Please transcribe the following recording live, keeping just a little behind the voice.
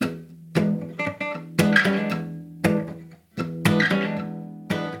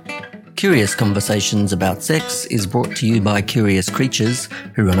Curious Conversations About Sex is brought to you by Curious Creatures,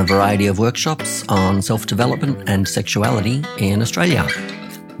 who run a variety of workshops on self-development and sexuality in Australia.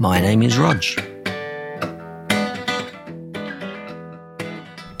 My name is Rog.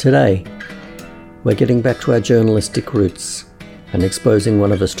 Today, we're getting back to our journalistic roots and exposing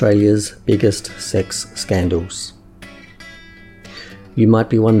one of Australia's biggest sex scandals. You might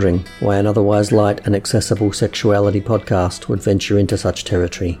be wondering why an otherwise light and accessible sexuality podcast would venture into such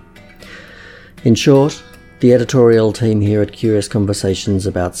territory. In short, the editorial team here at Curious Conversations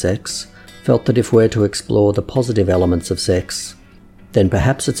About Sex felt that if we're to explore the positive elements of sex, then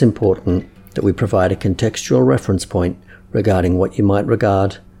perhaps it's important that we provide a contextual reference point regarding what you might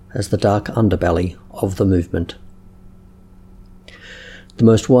regard as the dark underbelly of the movement. The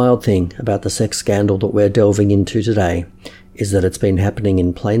most wild thing about the sex scandal that we're delving into today is that it's been happening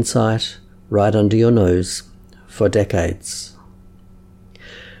in plain sight, right under your nose, for decades.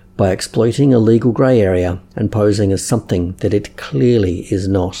 By exploiting a legal grey area and posing as something that it clearly is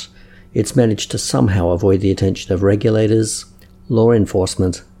not, it's managed to somehow avoid the attention of regulators, law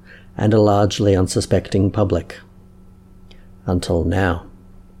enforcement, and a largely unsuspecting public. Until now.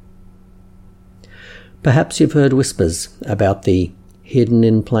 Perhaps you've heard whispers about the hidden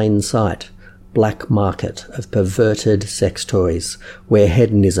in plain sight black market of perverted sex toys, where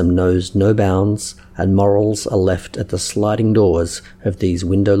hedonism knows no bounds and morals are left at the sliding doors of these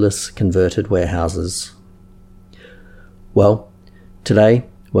windowless converted warehouses. Well, today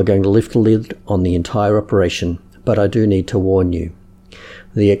we're going to lift the lid on the entire operation, but I do need to warn you.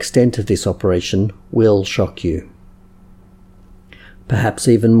 The extent of this operation will shock you. Perhaps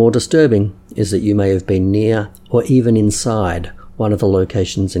even more disturbing is that you may have been near or even inside one of the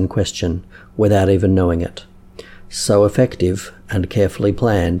locations in question without even knowing it. So effective and carefully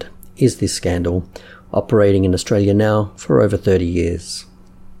planned is this scandal, operating in Australia now for over 30 years.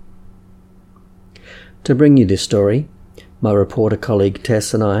 To bring you this story, my reporter colleague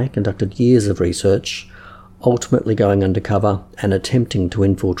Tess and I conducted years of research, ultimately going undercover and attempting to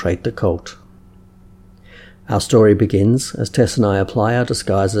infiltrate the cult. Our story begins as Tess and I apply our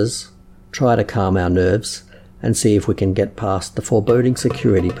disguises, try to calm our nerves, and see if we can get past the foreboding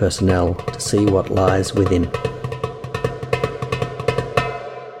security personnel to see what lies within.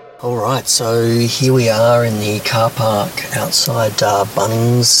 Alright, so here we are in the car park outside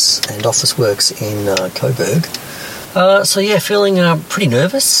Bunnings and Officeworks in Coburg. Feeling pretty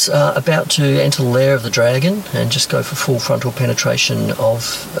nervous, about to enter the lair of the dragon and just go for full frontal penetration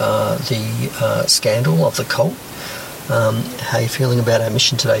of the scandal of the cult. How are you feeling about our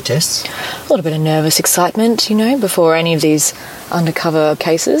mission today, Tess? A little bit of nervous excitement, before any of these undercover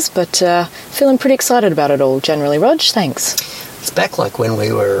cases, but feeling pretty excited about it all generally. Rog, thanks. It's back like when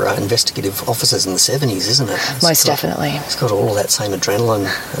we were investigative officers in the 70s, isn't it? Definitely. It's got all of that same adrenaline,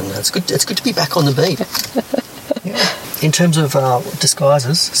 and it's good to be back on the beat. Yeah. In terms of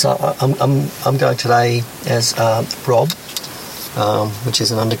disguises, so I'm going today as Rob, which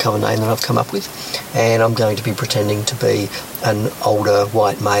is an undercover name that I've come up with, and I'm going to be pretending to be an older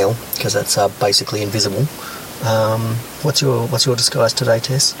white male because that's basically invisible. What's your disguise today,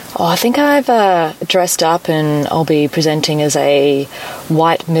 Tess? I think I've dressed up and I'll be presenting as a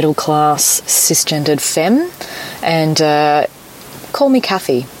white middle class cisgendered femme, and call me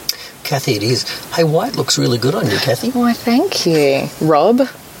Kathy. Kathy it is. Hey, white looks really good on you, Kathy. Why, thank you, Rob.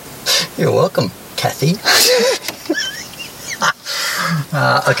 You're welcome, Kathy.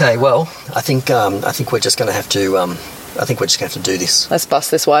 Okay, well, I think we're just going to have to do this. Let's bust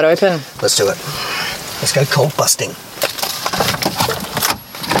this wide open. Let's do it. Let's go cold busting.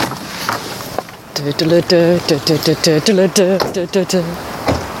 I've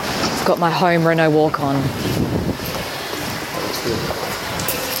got my home Renault walk on.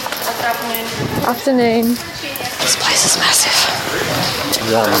 Afternoon. This place is massive.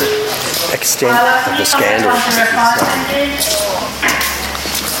 The extent of the scandal is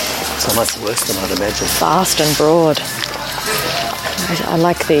so much worse than I'd imagined. Vast and broad. I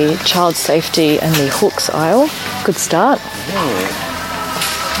like the child safety and the hooks aisle. Good start. Yeah.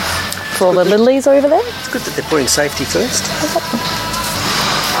 For all the littlies over there. It's good that they're putting safety first.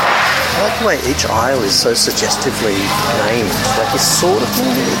 I like the way each aisle is so suggestively named. Like you sort of know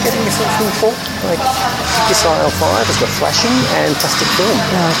what you're getting yourself in for. Like this aisle 5 has got flashing and plastic film.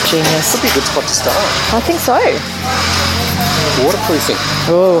 Oh, genius. Could be a good spot to start. I think so. Waterproofing.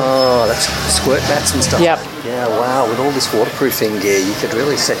 Oh, that's squirt mats and stuff. Yep. Yeah, wow. With all this waterproofing gear, you could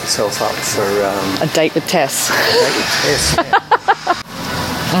really set yourself up for a date with Tess.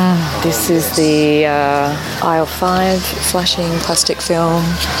 This is the aisle 5 flashing plastic film.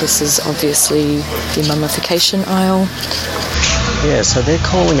 This is obviously the mummification aisle. Yeah, so they're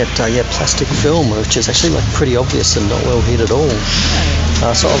calling it plastic film, which is actually like pretty obvious and not well hid at all.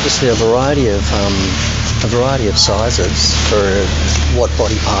 So obviously a variety of sizes for what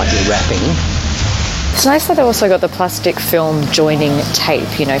body part you're wrapping. It's nice that they also got the plastic film joining tape,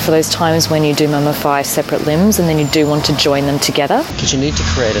 for those times when you do mummify separate limbs and then you do want to join them together. Because you need to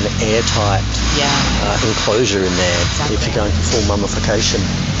create an airtight enclosure in there if you're going for full mummification.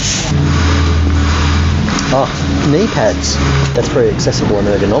 Oh, knee pads. That's very accessible and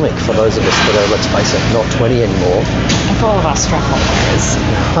ergonomic for those of us that are, let's face it, not 20 anymore. And for all of our strap-on wearers.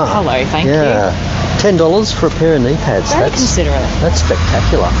 Hello, thank you. Yeah, $10 for a pair of knee pads. Very considerate. That's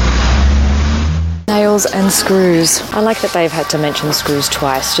spectacular. Nails and screws. I like that they've had to mention screws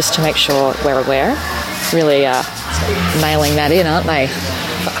twice just to make sure we're aware. Really nailing that in, aren't they?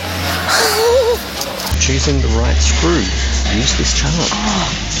 Choosing the right screw. Use this chart.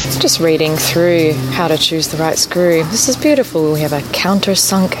 Just reading through how to choose the right screw. This is beautiful. We have a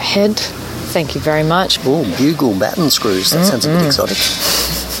countersunk head. Thank you very much. Oh, bugle batten screws. That sounds a bit exotic.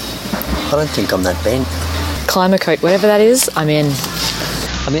 I don't think I'm that bent. Climacoat, whatever that is, I'm in.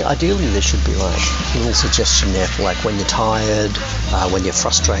 I mean, ideally there should be like a little suggestion there for like when you're tired, when you're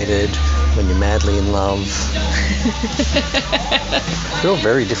frustrated, when you're madly in love. They're all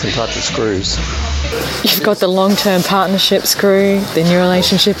very different types of screws. You've got the long-term partnership screw, the new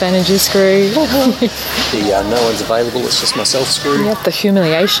relationship energy screw. The no one's available, it's just myself screw. Yep, the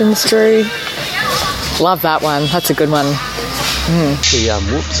humiliation screw. Love that one. That's a good one. The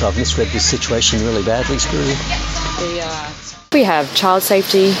whoops, I've misread this situation really badly screw. We have child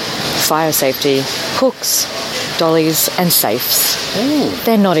safety, fire safety, hooks, dollies and safes. Ooh.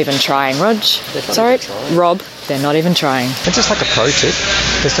 They're not even trying, Rog. Sorry, Rob. They're not even trying. And just like a pro tip,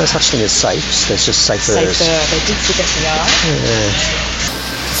 there's no such thing as safes, there's just safers. Safer. They did forget the R. Yeah.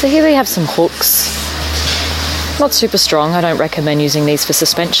 So here we have some hooks. Not super strong. I don't recommend using these for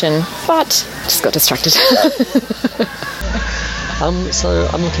suspension, but just got distracted. So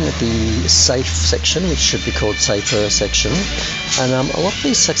I'm looking at the safe section, which should be called safer section, and a lot of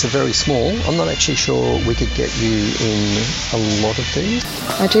these sets are very small. I'm not actually sure we could get you in a lot of these.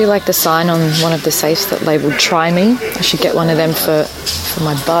 I do like the sign on one of the safes that labelled "Try Me." I should get one of them for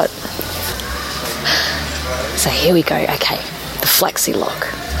my butt. So here we go. Okay, the flexi lock.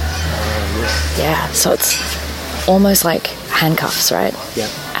 Yeah, so it's almost like handcuffs, right? Yeah.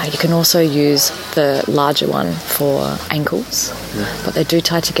 You can also use the larger one for ankles, but they do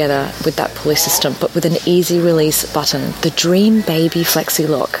tie together with that pulley system, but with an easy release button. The Dream Baby Flexi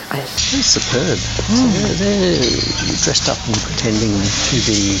Lock. It's superb. So they're dressed up and pretending to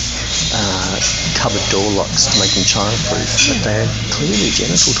be cupboard door locks to make them childproof, but they're clearly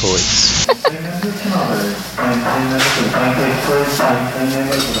genital toys.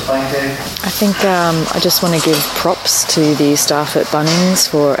 I think I just want to give props to the staff at Bunnings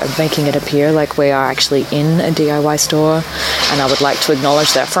for making it appear like we are actually in a DIY store, and I would like to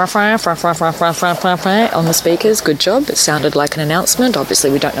acknowledge that on the speakers. Good job. It sounded like an announcement. Obviously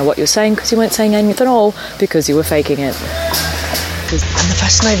we don't know what you're saying because you weren't saying anything at all because you were faking it. And the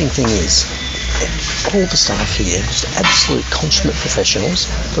fascinating thing is, all the staff here, just absolute consummate professionals,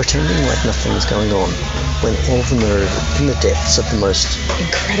 pretending like nothing's going on, when all of them are in the depths of the most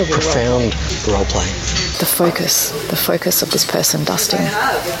incredible profound roleplay. The focus of this person dusting.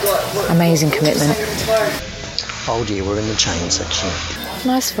 Amazing commitment. Oh dear, we're in the chain section.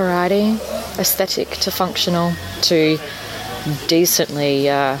 Nice variety, aesthetic to functional to decently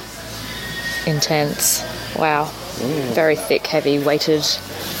intense. Wow. Very thick, heavy, weighted.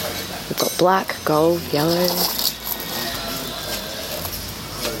 We've got black, gold, yellow.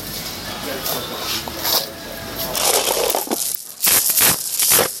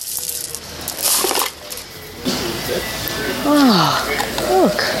 Oh,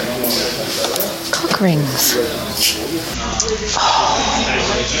 look. Cock rings.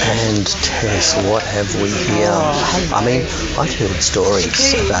 And Tess, what have we here? I mean, I've heard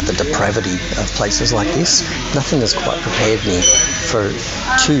stories about the depravity of places like this. Nothing has quite prepared me for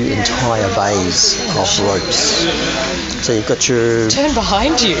 2 entire bays of ropes. So you've got your... Turn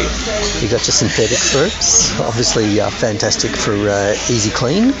behind you. You've got your synthetic ropes, obviously fantastic for easy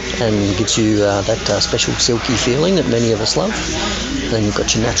clean and gives you that special silky feeling that many of us love. Then you've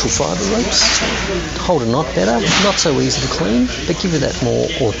got your natural fibre ropes, hold a knot better, not so easy to clean, but give you that more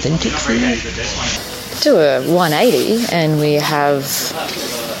authentic feel. Do a 180 and we have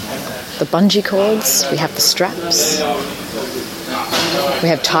the bungee cords, we have the straps, we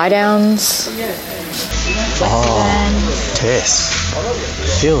have tie downs, Tess,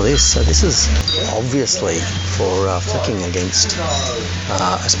 feel this. So this is obviously for flicking against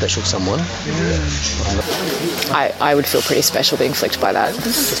a special someone. I would feel pretty special being flicked by that.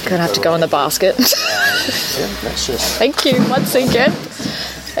 Gonna have to go in the basket. Yeah, that's just... Thank you once again.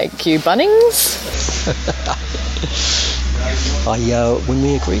 Thank you, Bunnings. When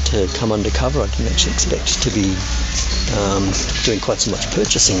we agreed to come undercover, I didn't actually expect to be doing quite so much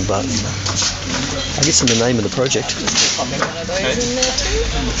purchasing, but I guess in the name of the project.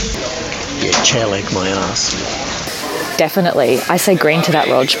 Yeah, chair leg my ass. Definitely. I say green to that,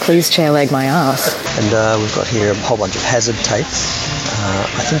 Rog. Please chair leg my ass. And we've got here a whole bunch of hazard tape.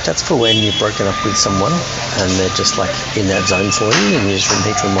 I think that's for when you've broken up with someone and they're just like in that zone for you, and you just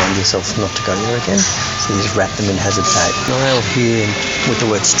need to remind yourself not to go there again. So you just wrap them in hazard tape. Nail here with the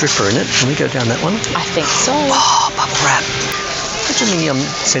word stripper in it. Can we go down that one? I think so. Oh, bubble wrap. Imagine the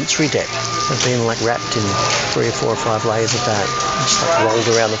sensory deck of being like wrapped in 3 or 4 or 5 layers of that. Just like rolled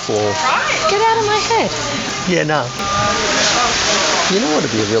around the floor. Get out of my head. Yeah, no. You know what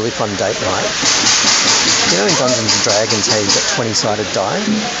would be a really fun date night? You know in Dungeons & Dragons how you've got 20-sided die?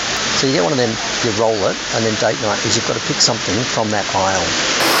 So you get one of them, you roll it, and then date night is you've got to pick something from that aisle.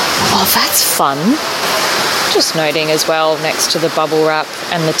 Oh, that's fun. Just noting as well, next to the bubble wrap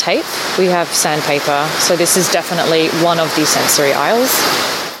and the tape, we have sandpaper. So this is definitely one of the sensory aisles.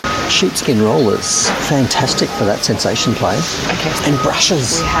 Sheepskin rollers, fantastic for that sensation play. Okay. And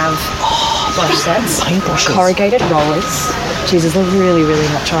brushes. We have brush sets, paintbrushes, corrugated rollers. Jesus, they're really, really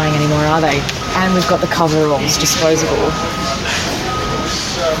not trying anymore, are they? And we've got the coveralls, disposable.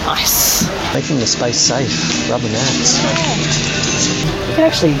 Nice. Making the space safe, rubber mats. You can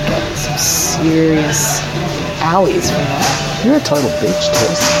actually get some serious owies from that. You're a total bitch,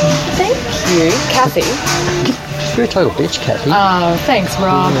 Tess. Thank you, Kathy. You're a total bitch, Kathy. Oh, thanks,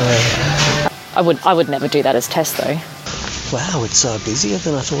 Rob. Yeah. I would never do that as Tess, though. Wow, it's busier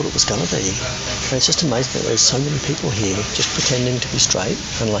than I thought it was going to be. And it's just amazing that there's so many people here just pretending to be straight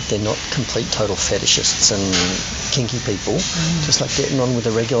and like they're not complete total fetishists and kinky people, just like getting on with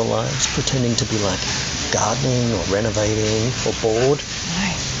their regular lives, pretending to be like gardening or renovating or bored.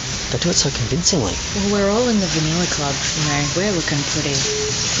 No. They do it so convincingly. Well, we're all in the vanilla club, you know. We're looking pretty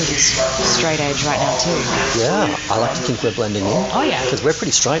straight edge right now too. Yeah, I like to think we're blending in. Oh yeah. Because we're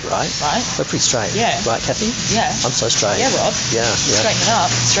pretty straight, right? Right. We're pretty straight. Yeah. Right, Kathy? Yeah. I'm so straight. Yeah, Rob. Yeah. Straighten it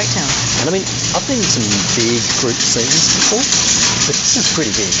up. Straight town. And I mean, I've been in some big group scenes before, but this is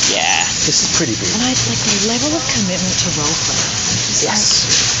pretty big. Yeah. This is pretty big. And I like the level of commitment to roleplay. Yes.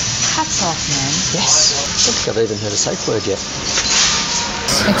 Like, hats off, man. Yes. I don't think I've even heard a safe word yet.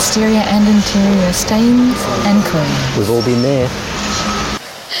 Exterior and interior stains and clean. We've all been there.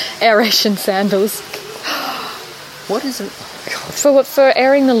 Aeration sandals. What is it? For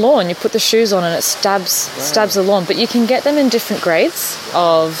airing the lawn, you put the shoes on and it stabs the lawn. But you can get them in different grades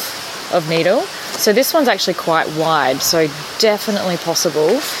of needle. So this one's actually quite wide, so definitely possible.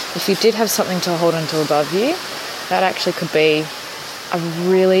 If you did have something to hold onto above you, that actually could be a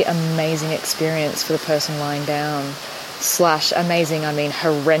really amazing experience for the person lying down. / amazing, I mean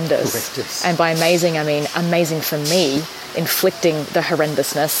horrendous. And by amazing, I mean amazing for me, inflicting the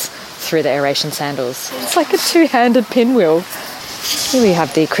horrendousness through the aeration sandals. It's like a two-handed pinwheel. Here we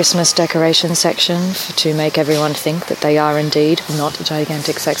have the Christmas decoration section to make everyone think that they are indeed not a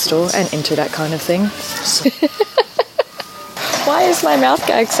gigantic sex store and into that kind of thing. Why is my mouth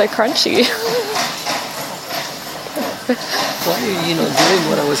gag so crunchy? Why are you not doing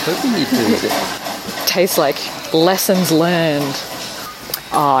what I was hoping you'd do with it? Tastes like lessons learned.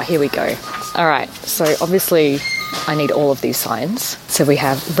 Oh, here we go. All right, so obviously I need all of these signs. So we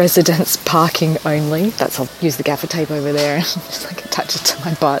have residence parking only. I'll use the gaffer tape over there and just like attach it to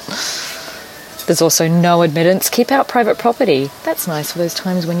my butt. There's also no admittance. Keep out private property. That's nice for those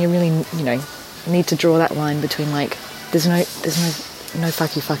times when you really, need to draw that line between like, there's no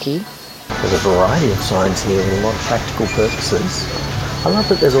fucky. There's a variety of signs here with a lot of practical purposes. I love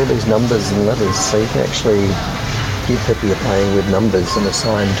that there's all these numbers and letters, so you can actually give people you're playing with numbers and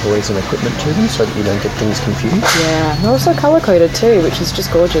assign toys and equipment to them so that you don't get things confused. Yeah, and they're also colour-coded too, which is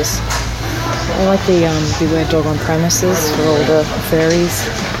just gorgeous. I like the beware dog on premises for all the furries.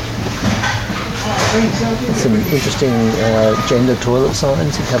 Some interesting gender toilet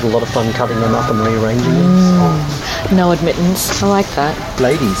signs. You have a lot of fun cutting them up and rearranging them. No admittance. I like that.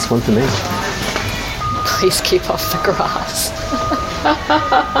 Ladies, one for me. Please keep off the grass.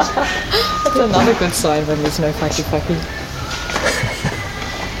 That's another good sign when there's no fucky.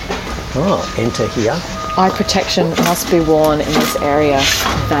 Oh, enter here. Eye protection must be worn in this area.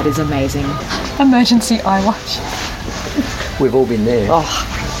 That is amazing. Emergency eye watch. We've all been there. Oh,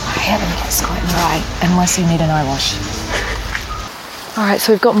 I hair, let me get squinting right, unless you need an eye wash. All right,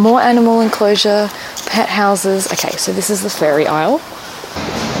 so we've got more animal enclosure, pet houses. Okay, so this is the fairy aisle.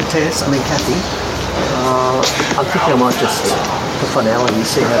 Tess, Kathy, I'm thinking I might just, for finality,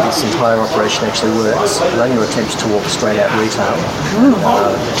 see how this entire operation actually works. Run your attempts to walk straight out retail,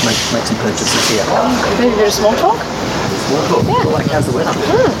 make some purchases here. Maybe a bit of small talk? Small talk? Yeah. Like, how's the weather?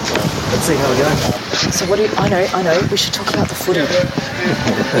 Let's see how we go. So what do you, I know, we should talk about the footy.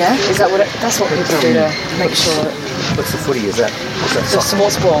 Yeah? Is that what that's what people do to make sure that... What's the footy? Is that the soccer?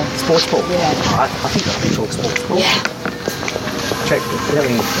 sports ball. Sports ball? Yeah. I think I can talk sports ball. Yeah. Check,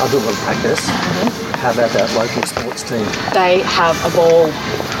 I'll do a little practice. How about that local sports team? They have a ball.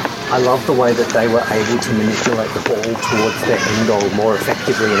 I love the way that they were able to manipulate the ball towards their end goal more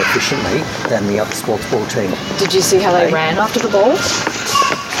effectively and efficiently than the other sports ball team. Did you see how they ran after the ball?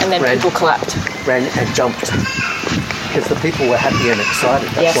 And then people clapped. Ran and jumped. Because the people were happy and excited.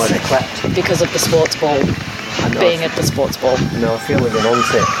 That's why they clapped. Because of the sports ball. Being at the sports ball. I feel an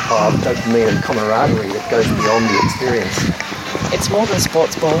onset of dopamine and camaraderie that goes beyond the experience. It's more than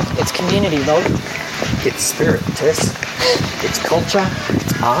sports ball. It's community, Rob. It's spirit, Tess. It's culture,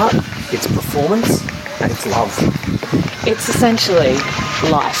 it's art, it's performance, and it's love. It's essentially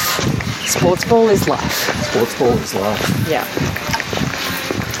life. Sports ball is life. Sports ball is life. Yeah.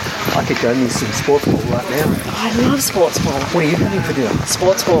 I could go use some sports ball right now. I love sports ball. What are you having for dinner?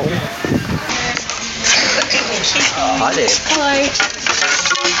 Sports ball. Hi there. Hello.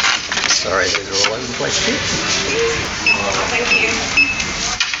 Sorry, these are all over the place too. Thank you.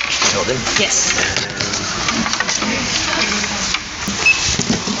 Got them? Yes.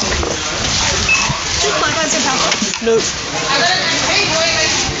 No.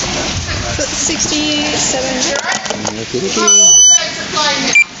 67.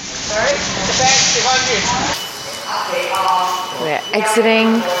 We're exiting.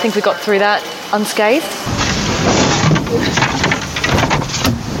 I think we got through that unscathed.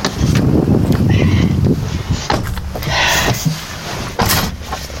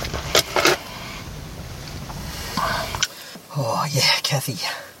 Oh, yeah, Kathy.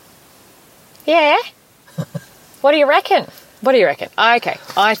 Yeah? What do you reckon? Okay,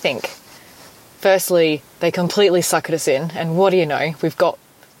 I think, firstly, they completely suckered us in, and what do you know? We've got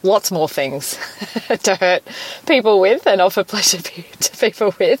lots more things to hurt people with and offer pleasure to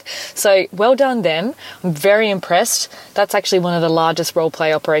people with. So, well done them. I'm very impressed. That's actually one of the largest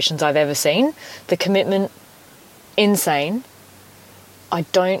roleplay operations I've ever seen. The commitment, insane. I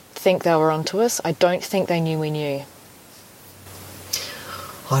don't think they were onto us. I don't think they knew we knew.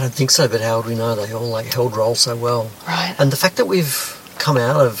 I don't think so, but how would we know? They all held roll so well. Right. And the fact that we've come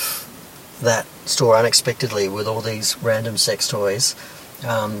out of that store unexpectedly with all these random sex toys,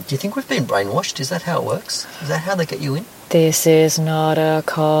 do you think we've been brainwashed? Is that how it works? Is that how they get you in? This is not a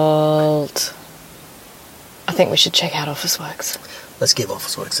cult. I think we should check out Officeworks. Let's give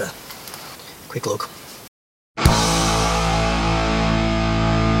Officeworks a quick look.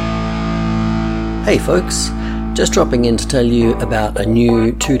 Hey folks, just dropping in to tell you about a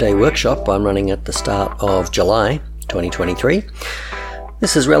new 2-day workshop I'm running at the start of July 2023.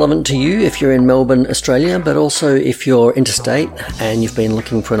 This is relevant to you if you're in Melbourne, Australia, but also if you're interstate and you've been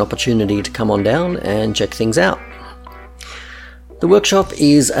looking for an opportunity to come on down and check things out. The workshop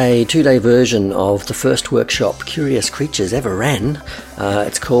is a 2-day version of the first workshop Curious Creatures ever ran.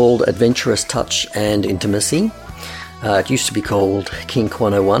 It's called Adventurous Touch and Intimacy. It used to be called Kink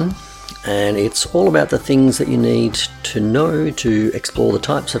 101. And it's all about the things that you need to know to explore the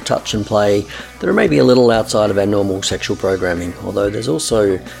types of touch and play that are maybe a little outside of our normal sexual programming, although there's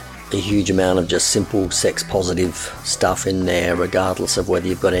also a huge amount of just simple sex positive stuff in there, regardless of whether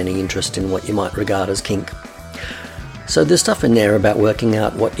you've got any interest in what you might regard as kink. So there's stuff in there about working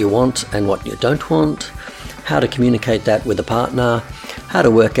out what you want and what you don't want, how to communicate that with a partner, how to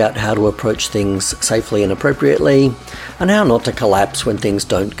work out how to approach things safely and appropriately, and how not to collapse when things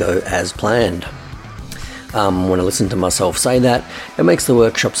don't go as planned. When I listen to myself say that, it makes the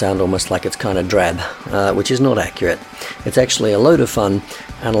workshop sound almost like it's kind of drab, which is not accurate. It's actually a load of fun,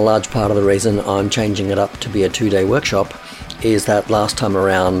 and a large part of the reason I'm changing it up to be a 2-day workshop is that last time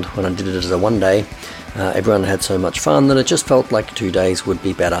around, when I did it as a 1-day, everyone had so much fun that it just felt like 2 days would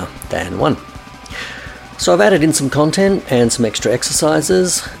be better than 1. So I've added in some content and some extra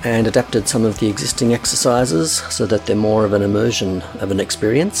exercises and adapted some of the existing exercises so that they're more of an immersion of an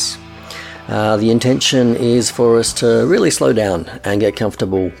experience. The intention is for us to really slow down and get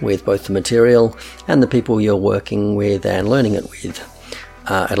comfortable with both the material and the people you're working with and learning it with.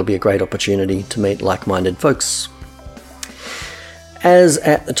 It'll be a great opportunity to meet like-minded folks. As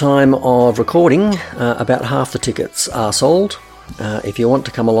at the time of recording, about half the tickets are sold. If you want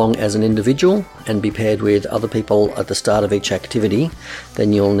to come along as an individual and be paired with other people at the start of each activity,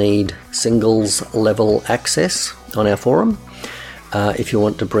 then you'll need singles level access on our forum. If you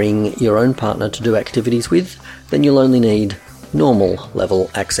want to bring your own partner to do activities with, then you'll only need normal level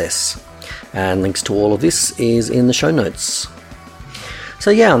access. And links to all of this is in the show notes. So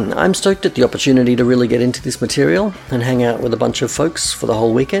yeah, I'm stoked at the opportunity to really get into this material and hang out with a bunch of folks for the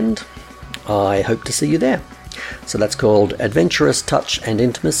whole weekend. I hope to see you there. So that's called Adventurous Touch and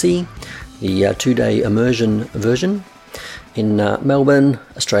Intimacy, the 2-day immersion version in Melbourne,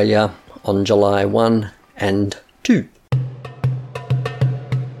 Australia on July 1 and 2.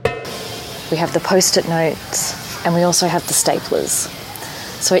 We have the post-it notes and we also have the staplers.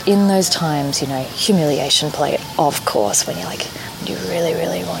 So in those times, humiliation play, of course, when you really,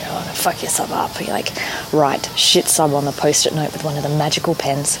 really want to fuck your sub up. You write shit sub on the post-it note with one of the magical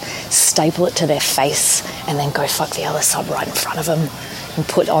pens, staple it to their face, and then go fuck the other sub right in front of them and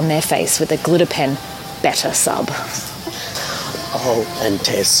put on their face with a glitter pen, better sub. Oh, and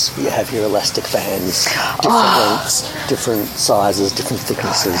Tess, you have your elastic bands, different lengths, different sizes, different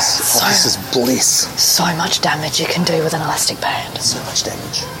thicknesses. This is bliss. So much damage you can do with an elastic band. So much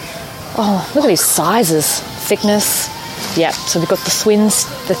damage. Oh, look at these sizes, thickness. Yep, so we've got the thin,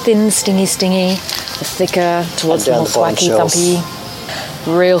 stingy, the thicker towards the more thwacky, thumpy.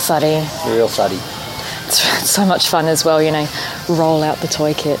 Real thuddy. Real thuddy. It's so much fun as well, roll out the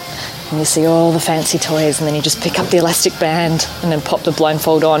toy kit and you see all the fancy toys and then you just pick up the elastic band and then pop the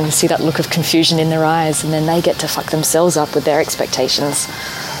blindfold on. You see that look of confusion in their eyes and then they get to fuck themselves up with their expectations.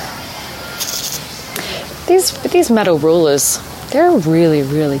 These metal rulers, they're really,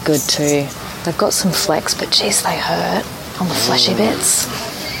 really good too. They've got some flex, but geez, they hurt on the fleshy bits.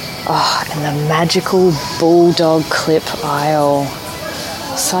 Oh, and the magical bulldog clip aisle.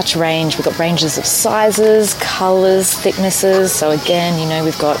 Such range. We've got ranges of sizes, colours, thicknesses. So again,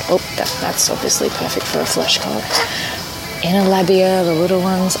 we've got, that's obviously perfect for a flesh cock. Inner labia, the little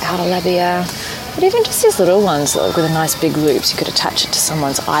ones, outer labia. But even just these little ones with a nice big loops, you could attach it to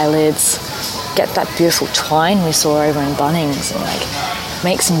someone's eyelids. Get that beautiful twine we saw over in Bunnings and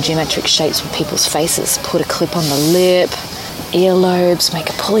make some geometric shapes with people's faces. Put a clip on the lip, earlobes, make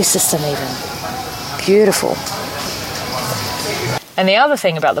a pulley system even. Beautiful. And the other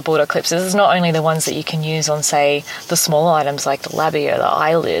thing about the bulldog clips is it's not only the ones that you can use on, say, the smaller items like the labia, the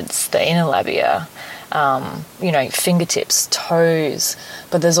eyelids, the inner labia, fingertips, toes,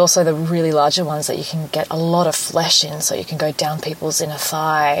 but there's also the really larger ones that you can get a lot of flesh in, so you can go down people's inner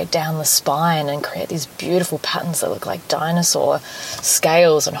thigh, down the spine, and create these beautiful patterns that look like dinosaur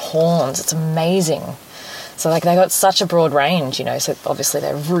scales and horns. It's amazing. So they got such a broad range, so obviously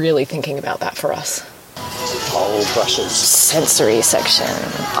they're really thinking about that for us. Whole brushes. Sensory section.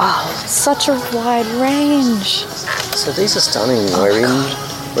 Oh, such a wide range. So these are stunning.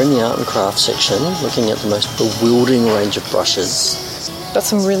 We're in the art and craft section, looking at the most bewildering range of brushes. Got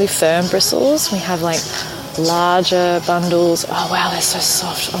some really firm bristles. We have larger bundles. Oh wow, they're so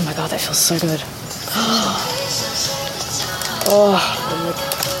soft. Oh my god, they feel so good. Oh, and the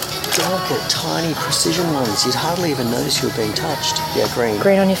delicate, tiny precision ones. You'd hardly even notice you were being touched. Yeah, green.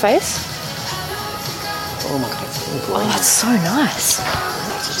 Green on your face? Oh my god, oh, that's so nice.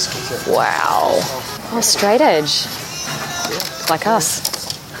 Wow. Oh, straight edge. Like us.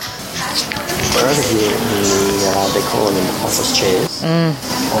 We're over here in they call them office chairs.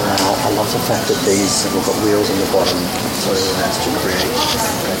 I love the fact that these have got wheels on the bottom, so as to create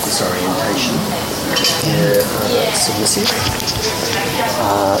disorientation. They're submissive.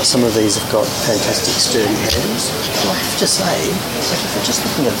 Some of these have got fantastic sturdy hands. And I have to say, if you're just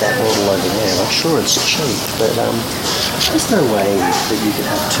looking at that model over there, I'm sure it's cheap, but there's no way that you could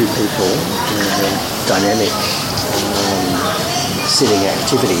have two people in a dynamic sitting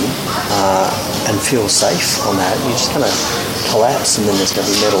activity and feel safe on that. You're just going to collapse and then there's going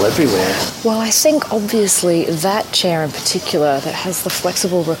to be metal everywhere. Well, I think obviously that chair in particular that has the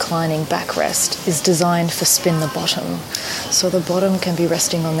flexible reclining backrest is designed for spin the bottom. So the bottom can be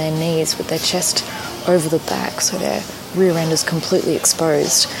resting on their knees with their chest over the back, so their rear end is completely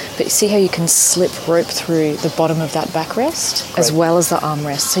exposed. But you see how you can slip rope through the bottom of that backrest as well as the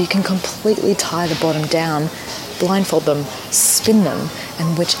armrest, so you can completely tie the bottom down, blindfold them, spin them,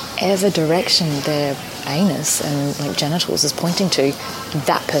 and whichever direction their anus and genitals is pointing to,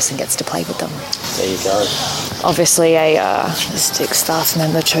 that person gets to play with them. There you go. Obviously a Stick staff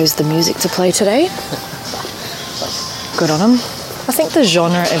member chose the music to play today. Good on him. I think the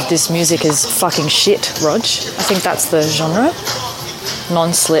genre of this music is fucking shit, Rog. I think that's the genre.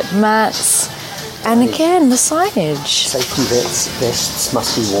 Non-slip mats. And again, the signage. Safety vests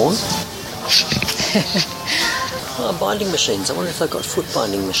must be worn. Binding machines. I wonder if they've got foot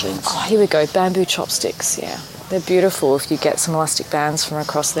binding machines. Oh, here we go. Bamboo chopsticks, yeah. They're beautiful if you get some elastic bands from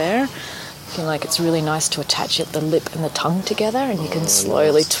across there. It's really nice to attach the lip and the tongue together, and you can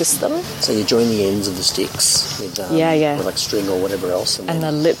slowly twist them. So you join the ends of the sticks with with like string or whatever else. And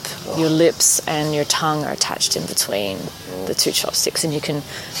the lip, your lips and your tongue are attached in between the two chopsticks, and you can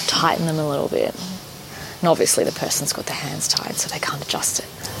tighten them a little bit. And obviously the person's got their hands tied, so they can't adjust it.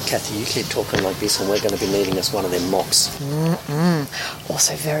 Kathy, you keep talking like this and we're going to be needing us one of them mops.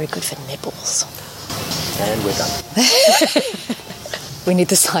 Also very good for nipples. And we're done. We need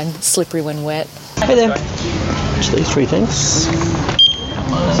the sign slippery when wet. Hey there. Actually, 3 things. Do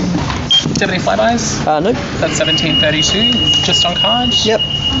you have any flybys? Nope. That's 1732, just on card. Yep.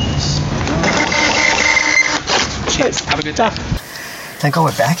 Cheers. Have a good day. Thank God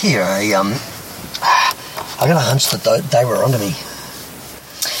we're back here. I got a hunch that they were onto me.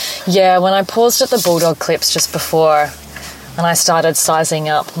 Yeah, when I paused at the Bulldog clips just before and I started sizing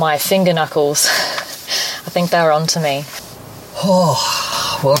up my finger knuckles, I think they were onto me.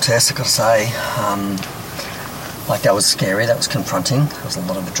 Oh, well, Tess, I've got to say, that was scary, that was confronting. There was a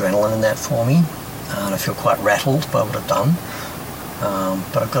lot of adrenaline in that for me, and I feel quite rattled by what I've done.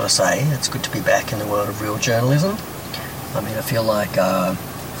 But I've got to say, it's good to be back in the world of real journalism. I mean, I feel like,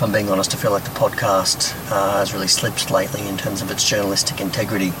 if I'm being honest, I feel like the podcast has really slipped lately in terms of its journalistic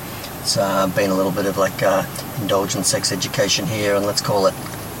integrity. It's been a little bit of indulgent sex education here, and let's call it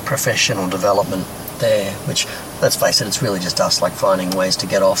professional development there, which, let's face it, it's really just us finding ways to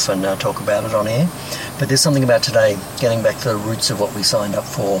get off and talk about it on air. But there's something about today, getting back to the roots of what we signed up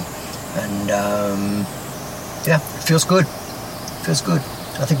for, and it feels good. Feels good.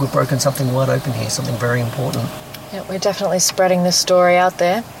 I think we've broken something wide open here, something very important. Yeah, we're definitely spreading this story out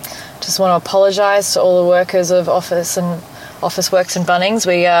there. Just want to apologise to all the workers of Office Works and Bunnings.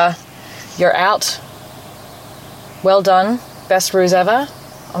 You're out. Well done. Best ruse ever.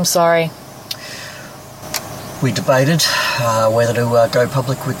 I'm sorry. We debated whether to go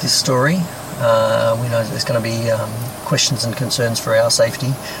public with this story. We know there's going to be questions and concerns for our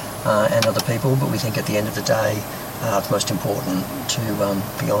safety and other people, but we think at the end of the day it's most important to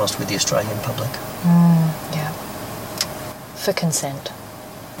be honest with the Australian public. Yeah. For consent.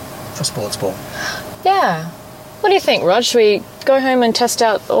 For sports ball. Yeah. What do you think, Rod? Should we go home and test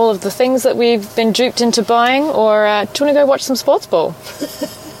out all of the things that we've been duped into buying, or do you want to go watch some sports ball?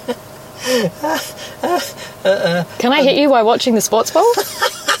 Can I hit you while watching the sports ball?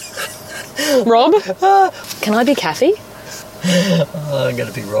 Rob? Can I be Kathy? I'm going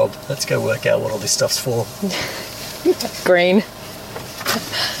to be Rob. Let's go work out what all this stuff's for. Green.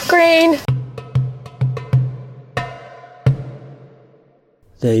 Green.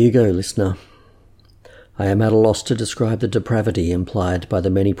 There you go, listener. I am at a loss to describe the depravity implied by the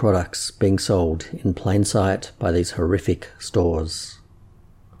many products being sold in plain sight by these horrific stores.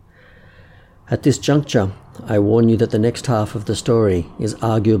 At this juncture, I warn you that the next half of the story is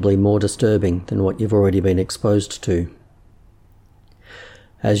arguably more disturbing than what you've already been exposed to.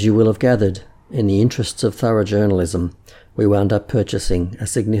 As you will have gathered, in the interests of thorough journalism, we wound up purchasing a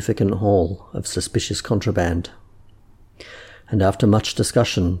significant haul of suspicious contraband. And after much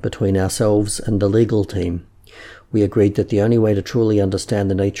discussion between ourselves and the legal team, we agreed that the only way to truly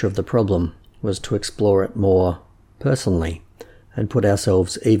understand the nature of the problem was to explore it more personally and put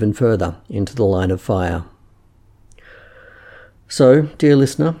ourselves even further into the line of fire. So, dear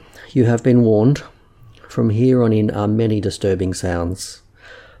listener, you have been warned. From here on in are many disturbing sounds.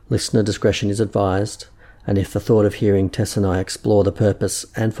 Listener discretion is advised, and if the thought of hearing Tess and I explore the purpose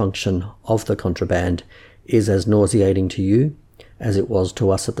and function of the contraband is as nauseating to you as it was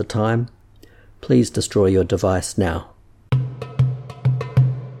to us at the time, please destroy your device now.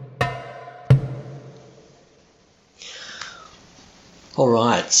 All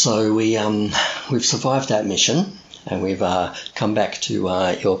right, so we've survived that mission, and we've come back to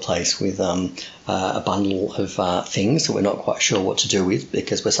your place with a bundle of things that we're not quite sure what to do with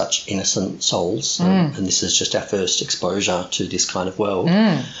because we're such innocent souls, and this is just our first exposure to this kind of world.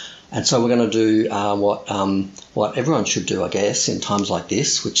 And so we're going to do what everyone should do, I guess, in times like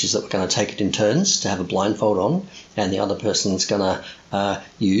this, which is that we're going to take it in turns to have a blindfold on, and the other person's going to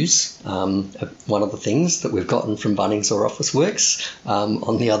use one of the things that we've gotten from Bunnings or Officeworks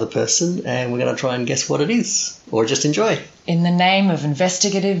on the other person, and we're going to try and guess what it is, or just enjoy. In the name of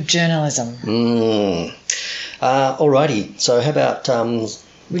investigative journalism. Alrighty, so how about...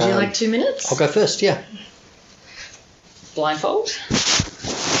 Would you like 2 minutes? I'll go first, yeah. Blindfold?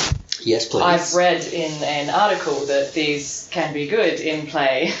 Yes, please. I've read in an article that these can be good in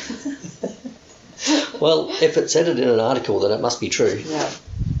play. Well, if it said it in an article, then it must be true. Yeah.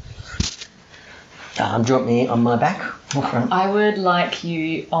 Do you want me on my back or front? I would like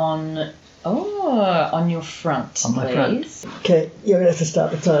you on your front, On my please. front. Okay, you're going to have to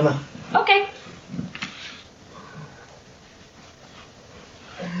start the timer. Okay.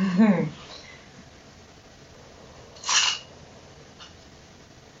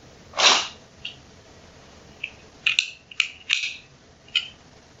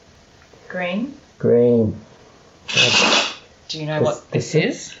 Green. Green. Do you know what this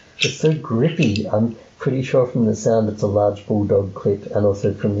is? It's so grippy. I'm pretty sure from the sound it's a large bulldog clip, and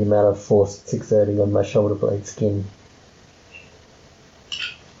also from the amount of force it's exerting on my shoulder blade skin.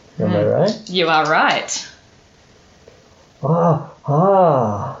 Am I right? You are right.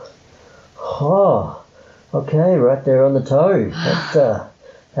 Okay, right there on the toe.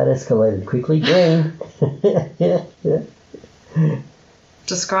 That escalated quickly. Green. yeah.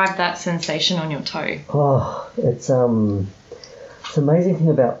 Describe that sensation on your toe. It's an amazing thing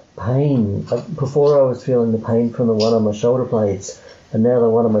about pain. Like before, I was feeling the pain from the one on my shoulder blades, and now the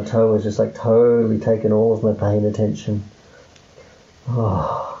one on my toe has just like totally taken all of my pain attention.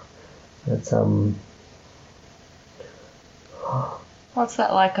 It's What's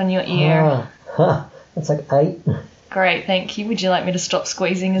that like on your ear? It's like 8. Great, thank you. Would you like me to stop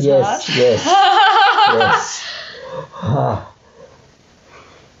squeezing as Yes.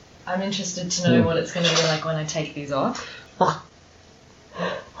 I'm interested to know what it's going to be like when I take these off. The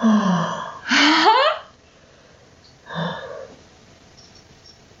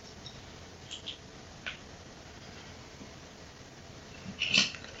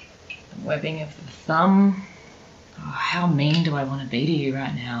webbing of the thumb. How mean do I want to be to you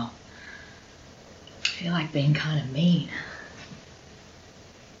right now? I feel like being kind of mean.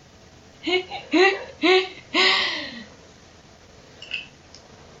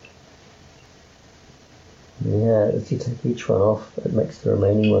 Yeah, as you take each one off, it makes the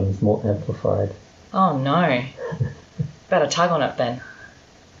remaining ones more amplified. Oh no. Better tug on it then.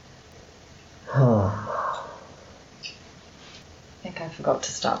 I think I forgot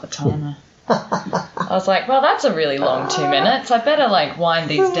to start the timer. I was like, well, that's a really long 2 minutes. I better wind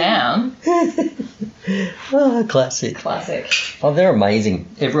these down. Classic. Classic. Oh, they're amazing.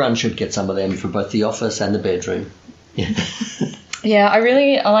 Everyone should get some of them for both the office and the bedroom. Yeah,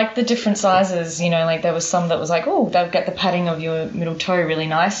 I like the different sizes. There was some that was like, oh, they'll get the padding of your middle toe really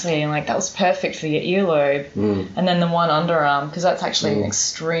nicely, and that was perfect for your earlobe. And then the one underarm, because that's actually an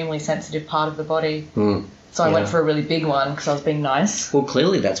extremely sensitive part of the body. So I went for a really big one because I was being nice. Well,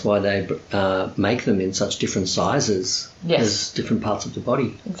 clearly that's why they make them in such different sizes as different parts of the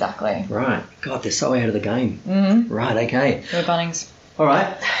body. Exactly. Right. God, they're so ahead of the game. Mm-hmm. Right, okay. Go Bunnings. All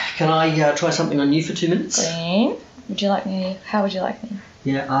right. Can I try something on you for 2 minutes? Green. Would you like me? How would you like me?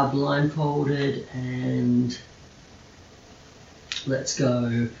 Yeah, blindfolded, and let's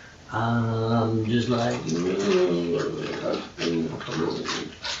go. Just like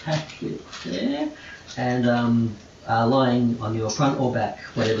there, and lying on your front or back,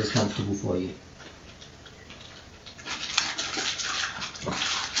 whatever's comfortable for you.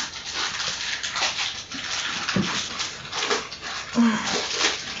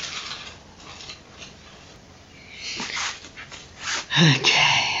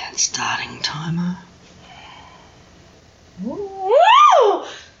 Okay, starting timer. Woo!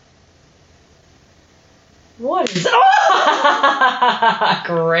 What is that?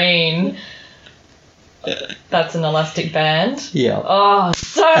 Green. That's an elastic band. Yeah.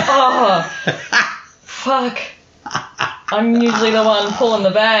 Fuck. I'm usually the one pulling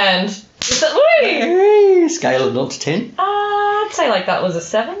the band. Scale of 0 to 10. I'd say that was a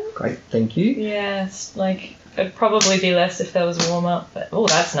 7. Great, thank you. Yes, it'd probably be less if there was a warm up, but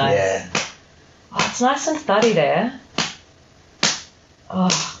that's nice. Yeah. Oh, it's nice and thuddy there.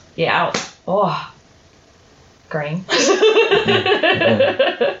 Oh, yeah. Oh. Green.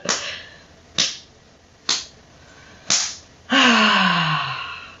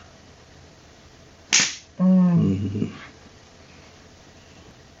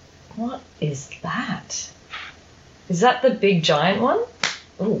 What is that? Is that the big giant one?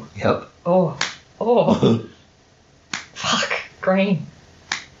 Oh. Yep. Oh. Fuck. Green.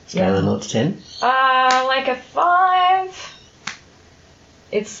 Scale of 0 to 10. A 5.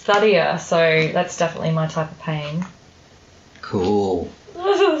 It's thuddier, so that's definitely my type of pain. Cool.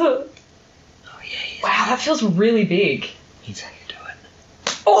 Oh yeah. Wow, that feels really big. Here's how you do it.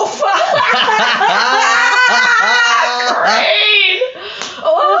 Oh fuck! Green!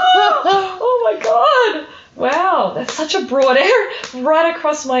 Oh my god! Wow, that's such a broad area right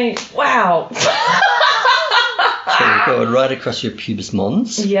across my. Wow. So going right across your pubis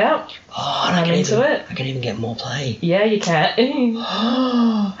mons. Yeah. Oh, I'm into it. I can even get more play. Yeah, you can.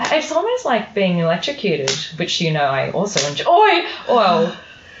 That It's almost like being electrocuted, which I also enjoy. Oil.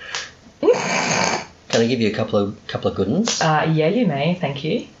 Can I give you a couple of good ones? Yeah, you may. Thank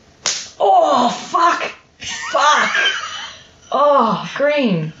you. Oh, fuck. Oh,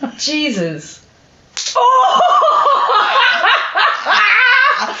 green. Jesus.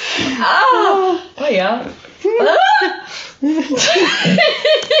 Oh yeah.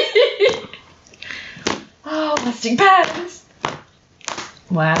 Oh, plastic bags.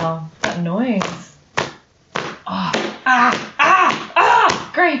 Wow, that noise.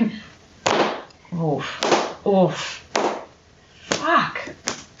 Green. Oof. Fuck.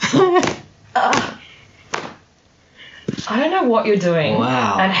 I don't know what you're doing.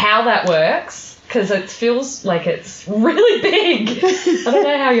 Wow. And how that works, because it feels like it's really big. I don't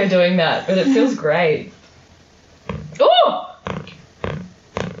know how you're doing that, but it feels great. Oh,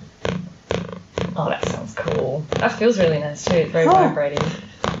 that sounds cool. That feels really nice too. It's very vibrating.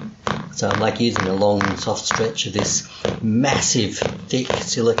 So I'm like using a long, soft stretch of this massive, thick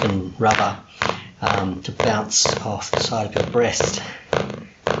silicone rubber to bounce off the side of your breast.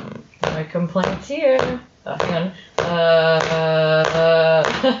 No complaints here. Oh, hang on.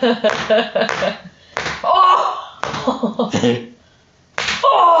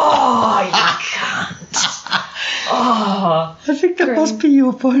 Oh, you can't. Oh, I think that must be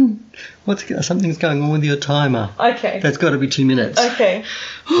your phone. Something's going on with your timer. okay. That's got to be 2 minutes. Okay.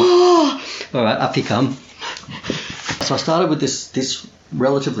 All right, up you come. So I started with this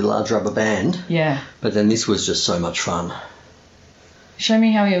relatively large rubber band, Yeah. but then this was just so much fun. Show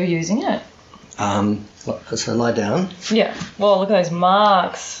me how you're using it. So lie down. Yeah. Well, look at those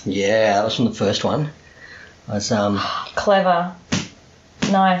marks. Yeah, that was from the first one. I was Clever.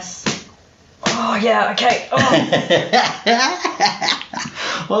 Nice. Oh, yeah, okay.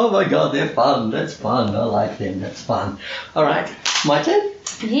 Oh my god, they're fun. That's fun. I like them. That's fun. All right, my turn.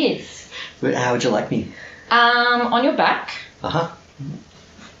 Yes. How would you like me? On your back. God,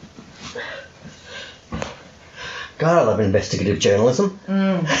 I love investigative journalism.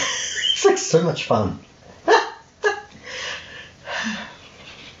 It's like so much fun.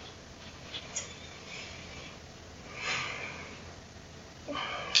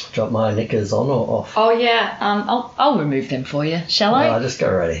 Drop my knickers on or off? Oh, yeah. I'll remove them for you, shall I? No, I'll just go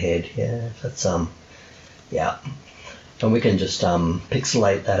right ahead. Yeah, that's yeah. And we can just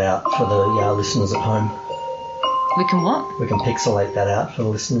pixelate that out for the listeners at home. We can what? We can pixelate that out for the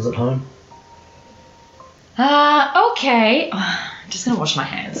listeners at home. Okay. I'm just going to wash my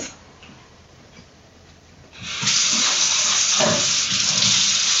hands.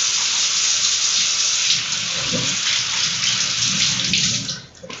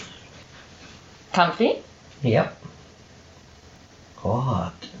 Comfy? Yep.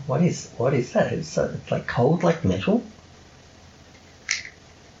 God, what is that? It's like cold like metal.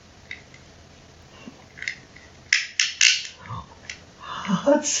 Oh,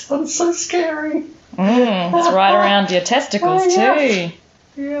 that sounds so scary. It's right around your testicles too.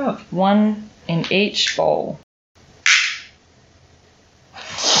 Yeah. One in each bowl.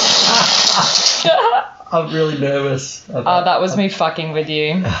 I'm really nervous. That was me fucking with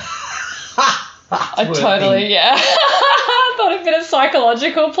you. I working. totally, yeah. I thought a bit of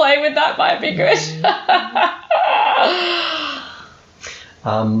psychological play with that might be good.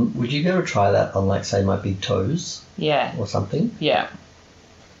 Would you ever try that on, like, say, my big toes Yeah, or something? yeah.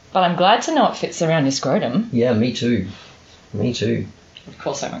 But I'm glad to know it fits around your scrotum. Yeah, me too. Me too. Of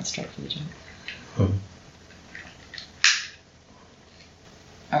course I went straight for the gym.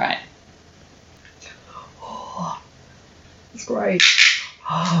 All right. Oh, that's great.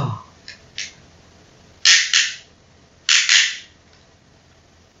 Oh.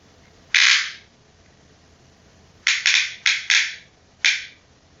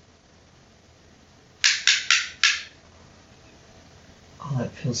 Oh,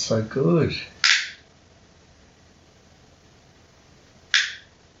 that feels so good.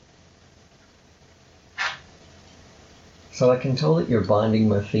 So I can tell that you're binding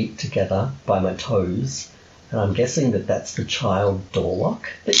my feet together by my toes, and I'm guessing that that's the child door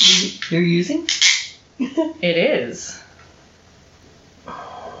lock that you're using? It is.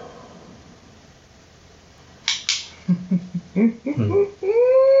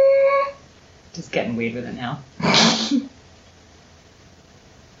 Just getting weird with it now.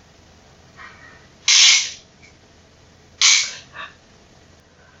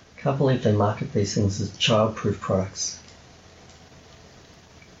 Can't believe they market these things as child-proof products.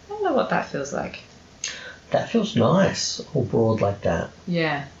 I wonder what that feels like. That feels nice, all broad like that.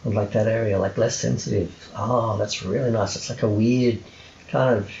 Yeah. And like that area, like less sensitive. Oh, that's really nice. It's like a weird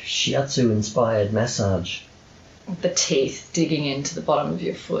kind of shiatsu-inspired massage. the teeth digging into the bottom of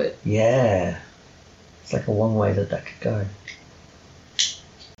your foot. Yeah. It's like a long way that could go.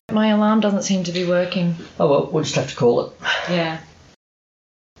 My alarm doesn't seem to be working. Oh well, we'll just have to call it. Yeah.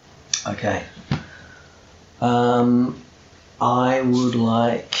 Okay. I would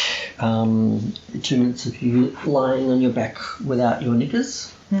like 2 minutes of you lying on your back without your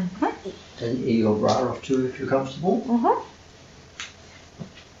knickers. Mm-hmm. And your bra off too if you're comfortable. Mm-hmm.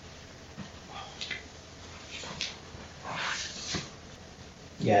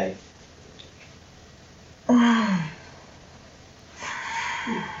 Yay.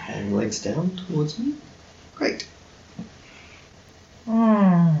 And legs down towards me. Great.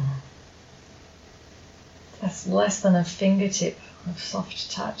 That's less than a fingertip of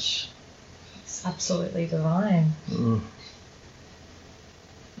soft touch. It's absolutely divine.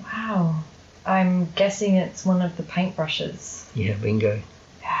 Wow. I'm guessing it's one of the paintbrushes. Yeah, bingo.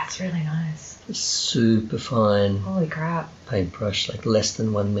 Yeah, it's really nice. Super fine Holy crap. paintbrush, like less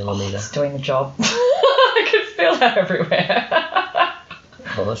than 1 millimeter. It's doing the job. I can feel that everywhere.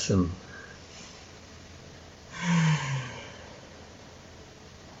 Awesome.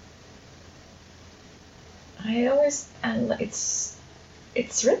 And it's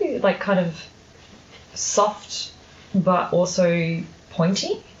really like kind of soft, but also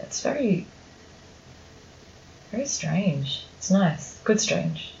pointy. It's very, very strange. It's nice. Good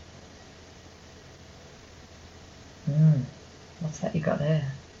strange. What's that you got there?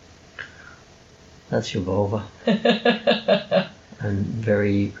 That's your vulva. And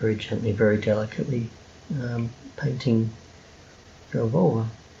very, very gently, very delicately painting your vulva.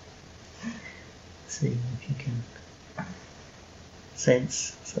 See if you can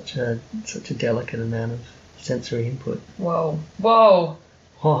sense such a delicate amount of sensory input. Whoa. Whoa.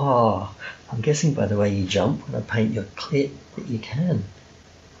 Oh, I'm guessing by the way you jump when I paint your clit that you can.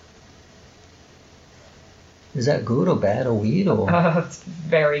 Is that good or bad or weird or? It's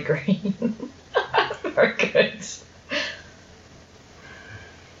very green. Very good.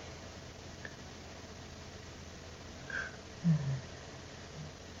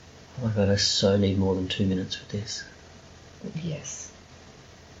 Oh my god, I so need more than 2 minutes with this. Yes.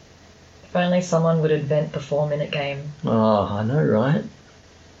 If only someone would invent the 4-minute game. Oh, I know, right?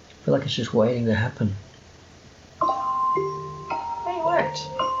 I feel like it's just waiting to happen. Hey, it worked.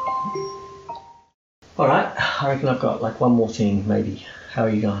 Alright, I reckon I've got like one more thing, maybe. How are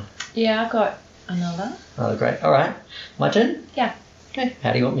you going? Yeah, I've got another. Oh, great. Alright, my turn? Yeah. Okay,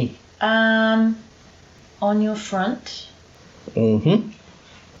 how do you want me? On your front. Mm-hmm.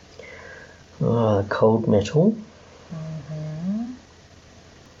 Oh, cold metal. Mm-hmm.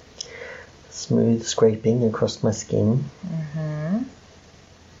 Smooth scraping across my skin. Mm-hmm.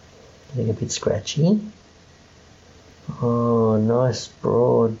 Getting a bit scratchy. Oh, nice,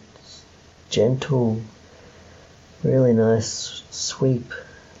 broad, gentle, really nice sweep,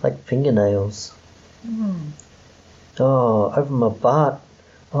 like fingernails. Oh, over my butt.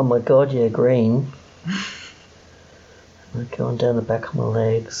 Oh my god, yeah, green. Going down the back of my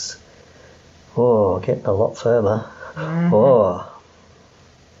legs. Oh, getting a lot firmer. Oh,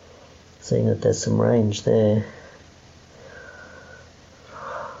 seeing that there's some range there.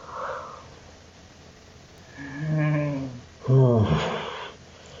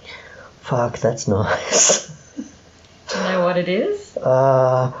 Fuck, that's nice. Do you know what it is?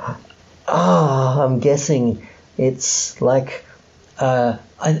 I'm guessing it's like, I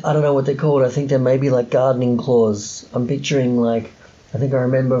don't know what they're called. I think they're maybe like gardening claws. I'm picturing like, I think I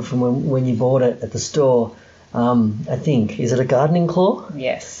remember from when you bought it at the store. I think, is it a gardening claw?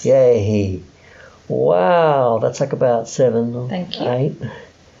 Yes. Yay. Wow, that's like about 7 or Thank you. 8.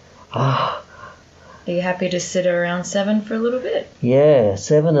 Ah. Are you happy to sit around 7 for a little bit? Yeah,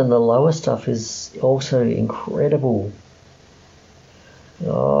 7 and the lower stuff is also incredible.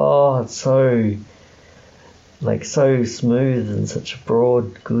 Oh, it's so smooth and such a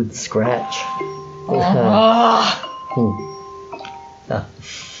broad, good scratch.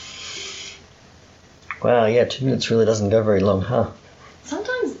 Wow, yeah, 2 minutes really doesn't go very long, huh?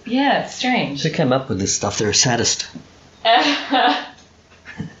 Sometimes, yeah, it's strange. Who came up with this stuff? They're a sadist.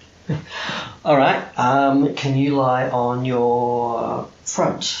 All right, can you lie on your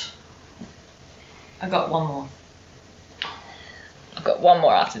front? I've got one more. I've got one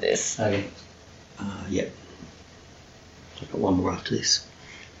more after this. Okay. Yep. I've got one more after this.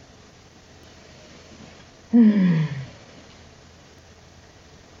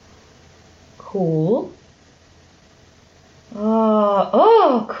 Cool.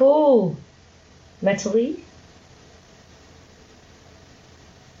 Oh, cool. Metally.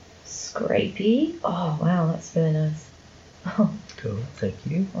 Scrapey. Oh, wow, that's really nice. Cool, thank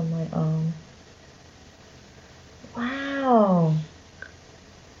you. On my arm. Wow.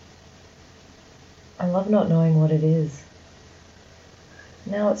 I love not knowing what it is.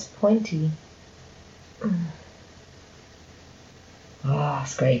 Now it's pointy. Oh,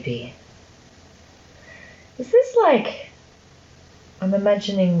 scrapey. Is this like... I'm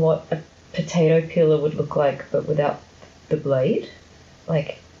imagining what a potato peeler would look like, but without the blade?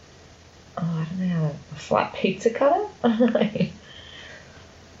 Like, oh, I don't know, a flat pizza cutter?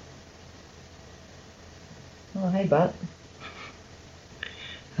 Oh, hey, butt.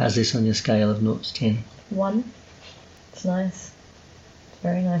 How's this on your scale of 0 to 10? 1. It's nice. It's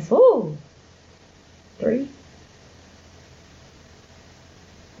very nice. Ooh! 3.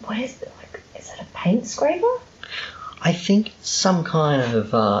 What is it? Like, is it a paint scraper? I think it's some kind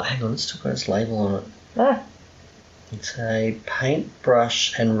of, hang on, let's talk about its label on it. Ah, It's a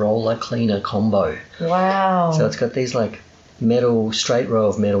paintbrush and roller cleaner combo. wow. So it's got these like straight row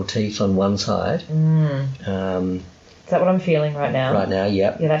of metal teeth on one side. Is that what I'm feeling right now? Right now,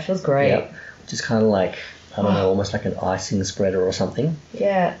 yep. Yeah, that feels great. Yep. Which is kind of like, I don't know, almost like an icing spreader or something.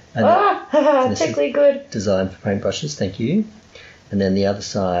 Yeah. And this is- Tickly good. Designed for paintbrushes, thank you. And then the other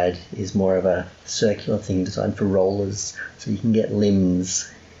side is more of a circular thing designed for rollers, so you can get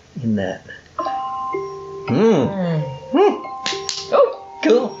limbs in that. Oh!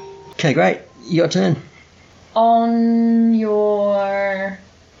 Cool. Okay, great. Your turn. On your...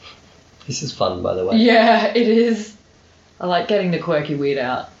 This is fun, by the way. Yeah, it is. I like getting the quirky weird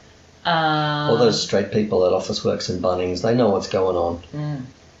out. All those straight people at Officeworks and Bunnings, they know what's going on.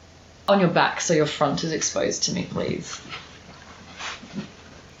 On your back, so your front is exposed to me, please.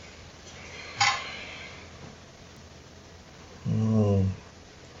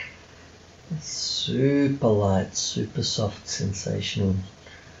 Super light, super soft sensation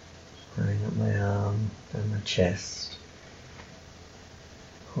running up my arm and my chest.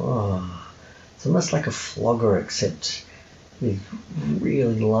 Oh, it's almost like a flogger except with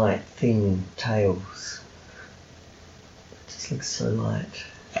really light, thin tails. It just looks so light.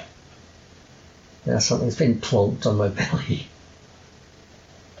 Now something's been plonked on my belly.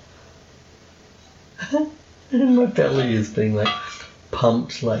 And my belly is being like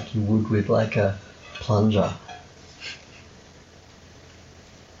pumped like you would with like a plunger.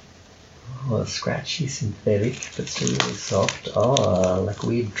 Oh, scratchy, synthetic, but still really soft. Oh, like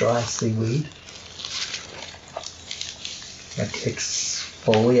weird dry seaweed. Like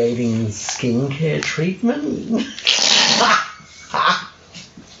exfoliating skincare treatment.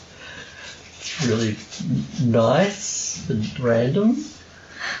 It's really nice and random.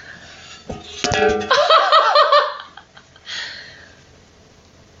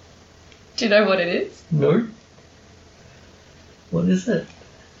 Do you know what it is? No. What is it?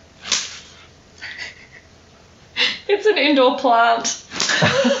 It's an indoor plant.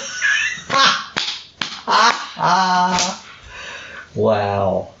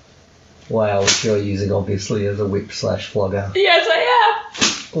 Wow. Wow, which you're using obviously as a whip/flogger. Yes, I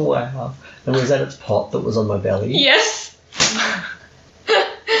am. Wow. And was that its pot that was on my belly? Yes.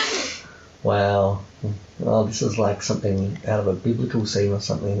 Wow. Oh, this is like something out of a biblical scene or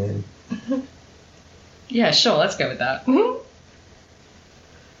something then. Yeah, sure, let's go with that. Mm.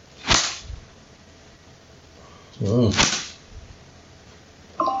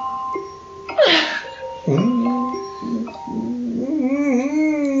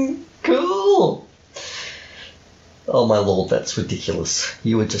 Cool. Oh my lord, that's ridiculous.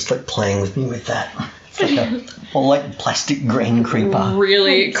 You were just like playing with me with that. It's like a like plastic green creeper.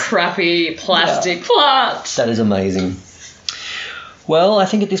 Really crappy plastic plant. That is amazing. Well, I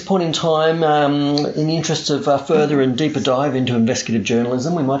think at this point in time, in the interest of further and deeper dive into investigative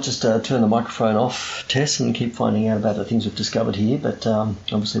journalism, we might just turn the microphone off, Tess, and keep finding out about the things we've discovered here. But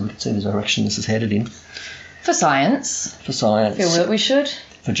obviously we can see the direction this is headed in. For science. For science. Feel that we should.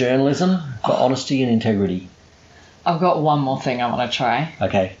 For journalism. For honesty and integrity. I've got one more thing I want to try.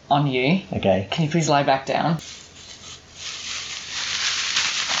 Okay. On you. Okay. Can you please lie back down?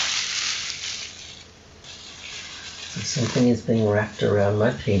 Something is being wrapped around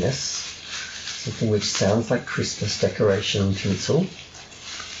my penis. Something which sounds like Christmas decoration tinsel.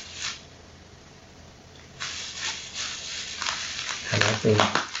 And I've been...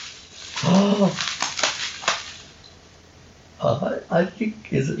 I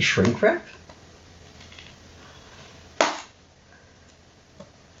think... Is it shrink wrap?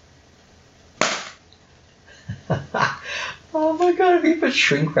 Oh my god, have you put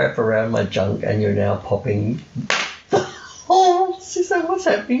shrink wrap around my junk and you're now popping... Oh, is that what's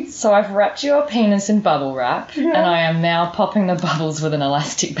happening? So I've wrapped your penis in bubble wrap, and I am now popping the bubbles with an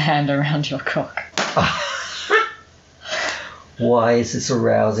elastic band around your cock. Why is this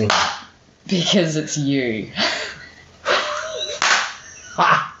arousing? Because it's you.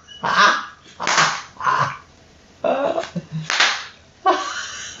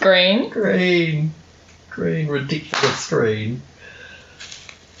 Green. Green, ridiculous green.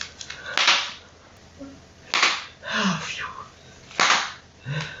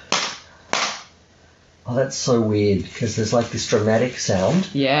 Oh, that's so weird, because there's like this dramatic sound.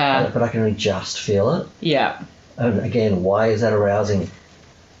 Yeah. But I can only just feel it. Yeah. And again, why is that arousing?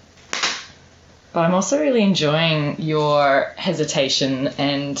 But I'm also really enjoying your hesitation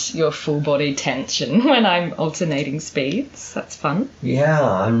and your full body tension when I'm alternating speeds. That's fun. Yeah,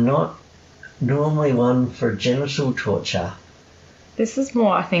 I'm not normally one for genital torture. This is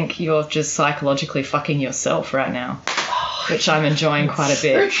more, I think, you're just psychologically fucking yourself right now, which I'm enjoying quite a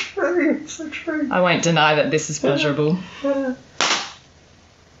bit. So true. I won't deny that this is pleasurable.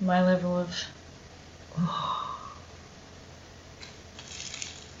 My level of...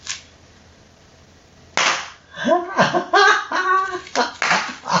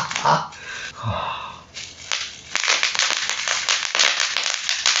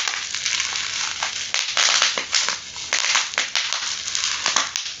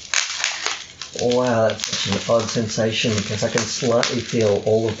 Wow, that's such an odd sensation, because I can slightly feel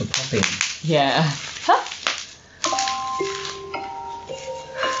all of the popping. Yeah.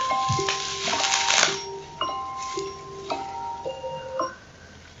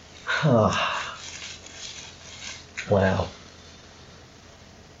 Huh? Wow.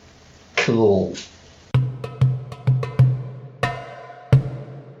 Cool.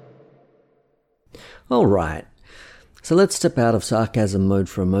 All right. So let's step out of sarcasm mode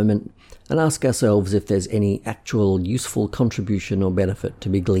for a moment and ask ourselves if there's any actual useful contribution or benefit to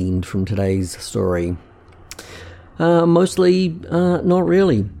be gleaned from today's story. Mostly, not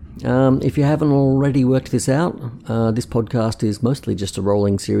really. If you haven't already worked this out, this podcast is mostly just a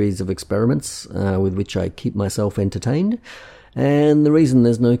rolling series of experiments with which I keep myself entertained. And the reason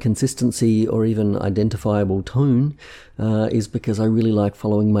there's no consistency or even identifiable tone is because I really like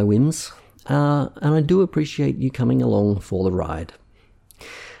following my whims. And I do appreciate you coming along for the ride.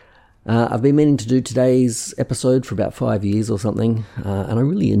 I've been meaning to do today's episode for about 5 years or something, and I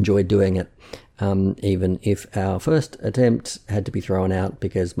really enjoyed doing it, even if our first attempt had to be thrown out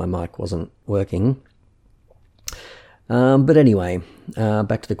because my mic wasn't working. But anyway,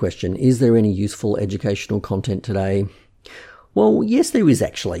 back to the question, is there any useful educational content today? Well, yes, there is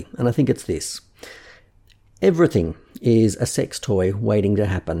actually, and I think it's this. Everything is a sex toy waiting to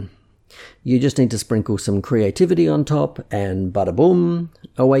happen. You just need to sprinkle some creativity on top and bada boom,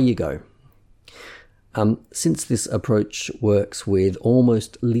 away you go. Since this approach works with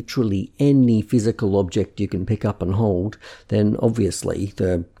almost literally any physical object you can pick up and hold, then obviously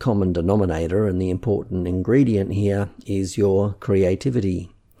the common denominator and the important ingredient here is your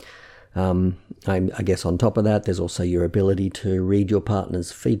creativity. I guess on top of that, there's also your ability to read your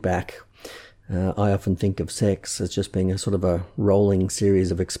partner's feedback. I often think of sex as just being a sort of a rolling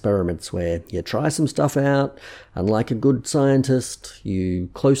series of experiments where you try some stuff out, and like a good scientist, you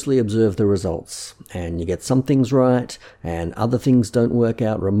closely observe the results, and you get some things right, and other things don't work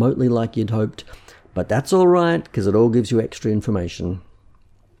out remotely like you'd hoped, but that's all right, because it all gives you extra information.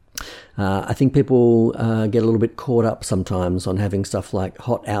 I think people get a little bit caught up sometimes on having stuff like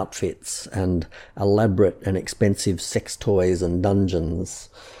hot outfits and elaborate and expensive sex toys and dungeons.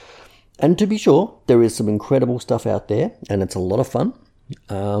 And to be sure, there is some incredible stuff out there, and it's a lot of fun.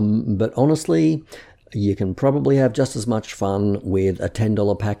 But honestly, you can probably have just as much fun with a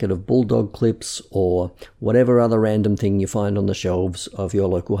 $10 packet of Bulldog clips or whatever other random thing you find on the shelves of your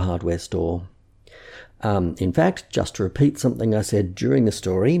local hardware store. In fact, just to repeat something I said during the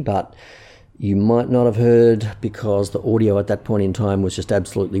story, but you might not have heard because the audio at that point in time was just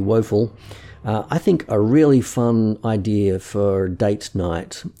absolutely woeful, I think a really fun idea for date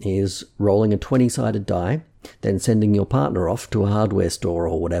night is rolling a 20-sided die, then sending your partner off to a hardware store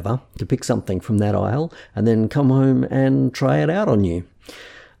or whatever to pick something from that aisle, and then come home and try it out on you.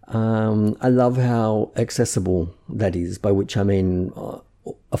 I love how accessible that is, by which I mean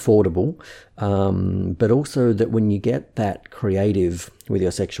affordable, but also that when you get that creative with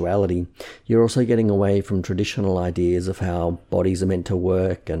your sexuality, you're also getting away from traditional ideas of how bodies are meant to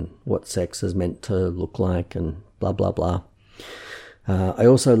work and what sex is meant to look like and blah, blah, blah. I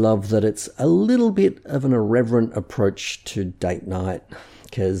also love that it's a little bit of an irreverent approach to date night,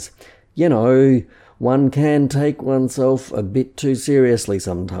 because, you know, one can take oneself a bit too seriously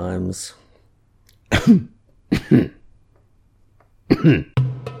sometimes.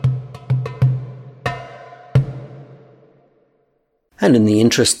 And in the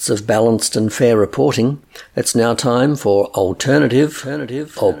interests of balanced and fair reporting, it's now time for Alternative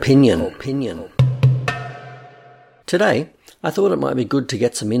Opinion. Today, I thought it might be good to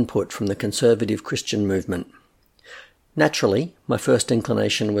get some input from the conservative Christian movement. Naturally, my first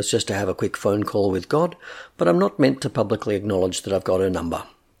inclination was just to have a quick phone call with God, but I'm not meant to publicly acknowledge that I've got her number.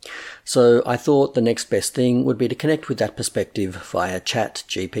 So I thought the next best thing would be to connect with that perspective via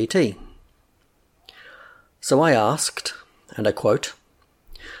ChatGPT. So I asked, and I quote,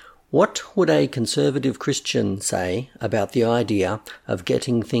 "What would a conservative Christian say about the idea of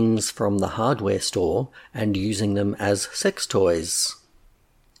getting things from the hardware store and using them as sex toys?"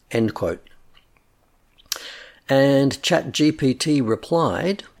 End quote. And ChatGPT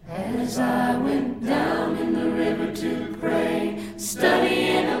replied, "As I went down in the river to pray,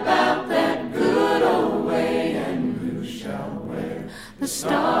 studying about that good old way, and who shall wear the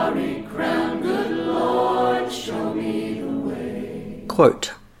starry crown? Good Lord, show me the way."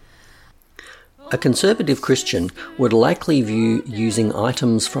 Quote, "A conservative Christian would likely view using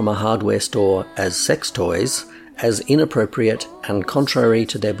items from a hardware store as sex toys as inappropriate and contrary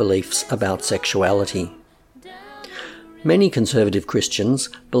to their beliefs about sexuality. Many conservative Christians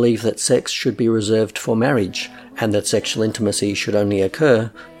believe that sex should be reserved for marriage and that sexual intimacy should only occur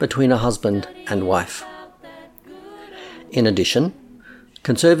between a husband and wife. In addition,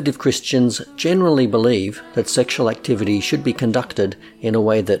 conservative Christians generally believe that sexual activity should be conducted in a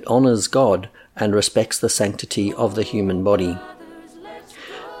way that honours God and respects the sanctity of the human body.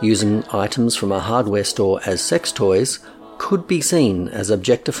 Using items from a hardware store as sex toys could be seen as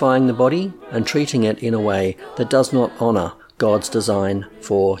objectifying the body and treating it in a way that does not honour God's design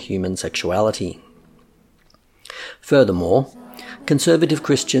for human sexuality. Furthermore, conservative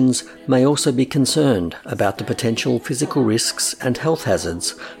Christians may also be concerned about the potential physical risks and health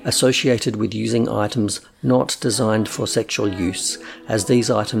hazards associated with using items not designed for sexual use, as these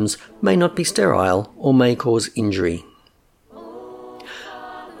items may not be sterile or may cause injury.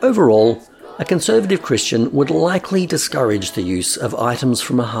 Overall, a conservative Christian would likely discourage the use of items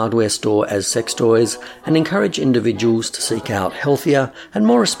from a hardware store as sex toys and encourage individuals to seek out healthier and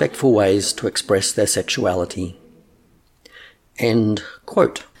more respectful ways to express their sexuality." End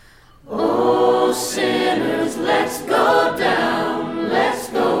quote. "Oh, sinners, let's go down,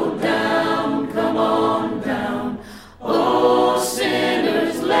 come on down. Oh,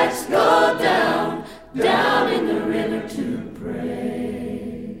 sinners, let's go down in the river to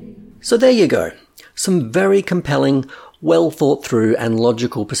pray." So there you go. Some very compelling, well thought through and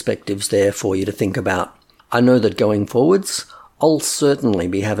logical perspectives there for you to think about. I know that going forwards, I'll certainly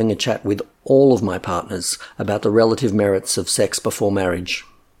be having a chat with all of my partners about the relative merits of sex before marriage.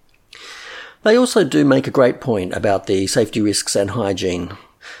 They also do make a great point about the safety risks and hygiene.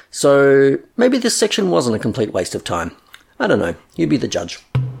 So maybe this section wasn't a complete waste of time. I don't know. You be the judge.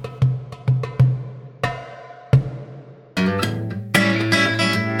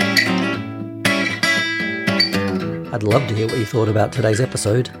 I'd love to hear what you thought about today's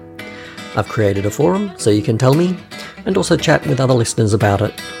episode. I've created a forum so you can tell me and also chat with other listeners about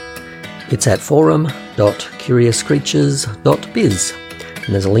it. It's at forum.curiouscreatures.biz,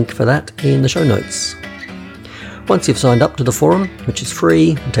 and there's a link for that in the show notes. Once you've signed up to the forum, which is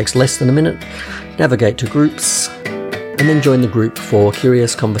free and takes less than a minute, navigate to groups and then join the group for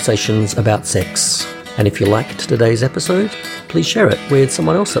curious conversations about sex. And if you liked today's episode, please share it with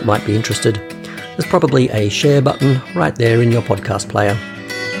someone else that might be interested. There's probably a share button right there in your podcast player.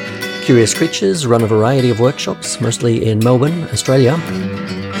 Curious Creatures run a variety of workshops, mostly in Melbourne, Australia.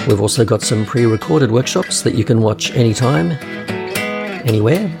 We've also got some pre-recorded workshops that you can watch anytime,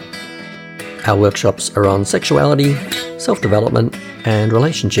 anywhere. Our workshops are on sexuality, self-development, and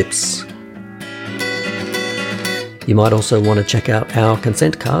relationships. You might also want to check out our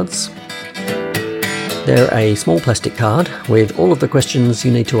consent cards. They're a small plastic card with all of the questions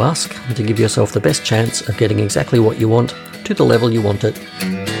you need to ask to give yourself the best chance of getting exactly what you want to the level you want it.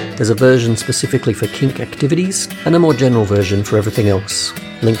 There's a version specifically for kink activities and a more general version for everything else.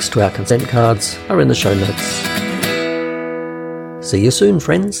 Links to our consent cards are in the show notes. See you soon,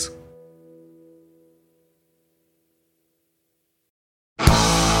 friends.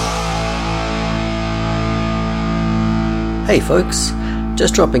 Hey folks,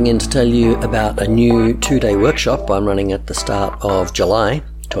 just dropping in to tell you about a new 2-day workshop I'm running at the start of July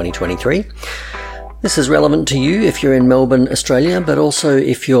 2023. This is relevant to you if you're in Melbourne, Australia, but also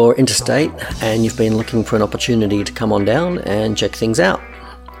if you're interstate and you've been looking for an opportunity to come on down and check things out.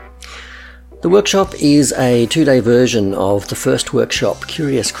 The workshop is a 2-day version of the first workshop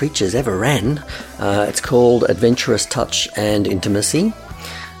Curious Creatures ever ran. It's called Adventurous Touch and Intimacy.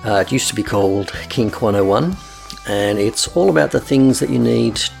 It used to be called Kink 101. And it's all about the things that you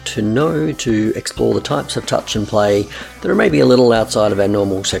need to know to explore the types of touch and play that are maybe a little outside of our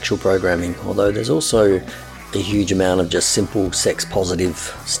normal sexual programming, although there's also a huge amount of just simple sex positive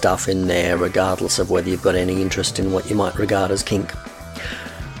stuff in there, regardless of whether you've got any interest in what you might regard as kink.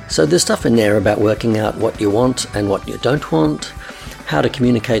 So there's stuff in there about working out what you want and what you don't want, how to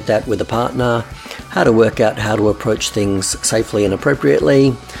communicate that with a partner, how to work out how to approach things safely and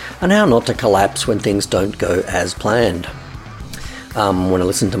appropriately, and how not to collapse when things don't go as planned. When I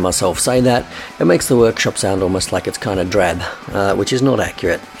listen to myself say that, it makes the workshop sound almost like it's kind of drab, which is not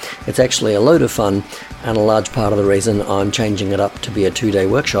accurate. It's actually a load of fun, and a large part of the reason I'm changing it up to be a 2-day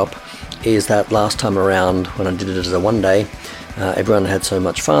workshop is that last time around, when I did it as a 1-day, everyone had so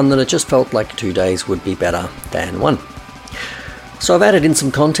much fun that it just felt like 2 days would be better than 1. So I've added in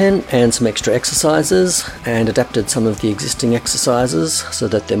some content and some extra exercises and adapted some of the existing exercises so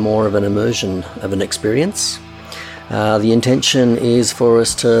that they're more of an immersion of an experience. The intention is for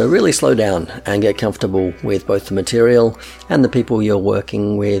us to really slow down and get comfortable with both the material and the people you're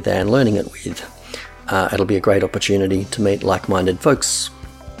working with and learning it with. It'll be a great opportunity to meet like-minded folks.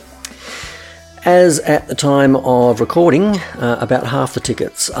 As at the time of recording, about half the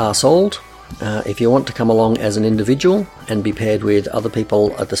tickets are sold. If you want to come along as an individual and be paired with other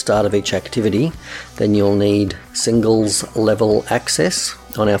people at the start of each activity, then you'll need singles level access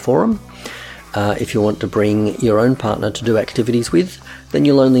on our forum. If you want to bring your own partner to do activities with, then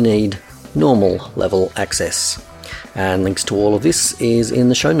you'll only need normal level access. And links to all of this is in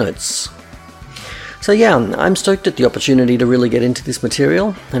the show notes. So yeah, I'm stoked at the opportunity to really get into this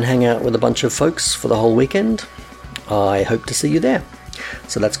material and hang out with a bunch of folks for the whole weekend. I hope to see you there.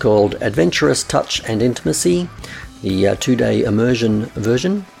 So that's called Adventurous Touch and Intimacy, the 2-day immersion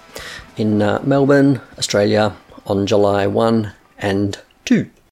version in Melbourne, Australia on July 1 and 2.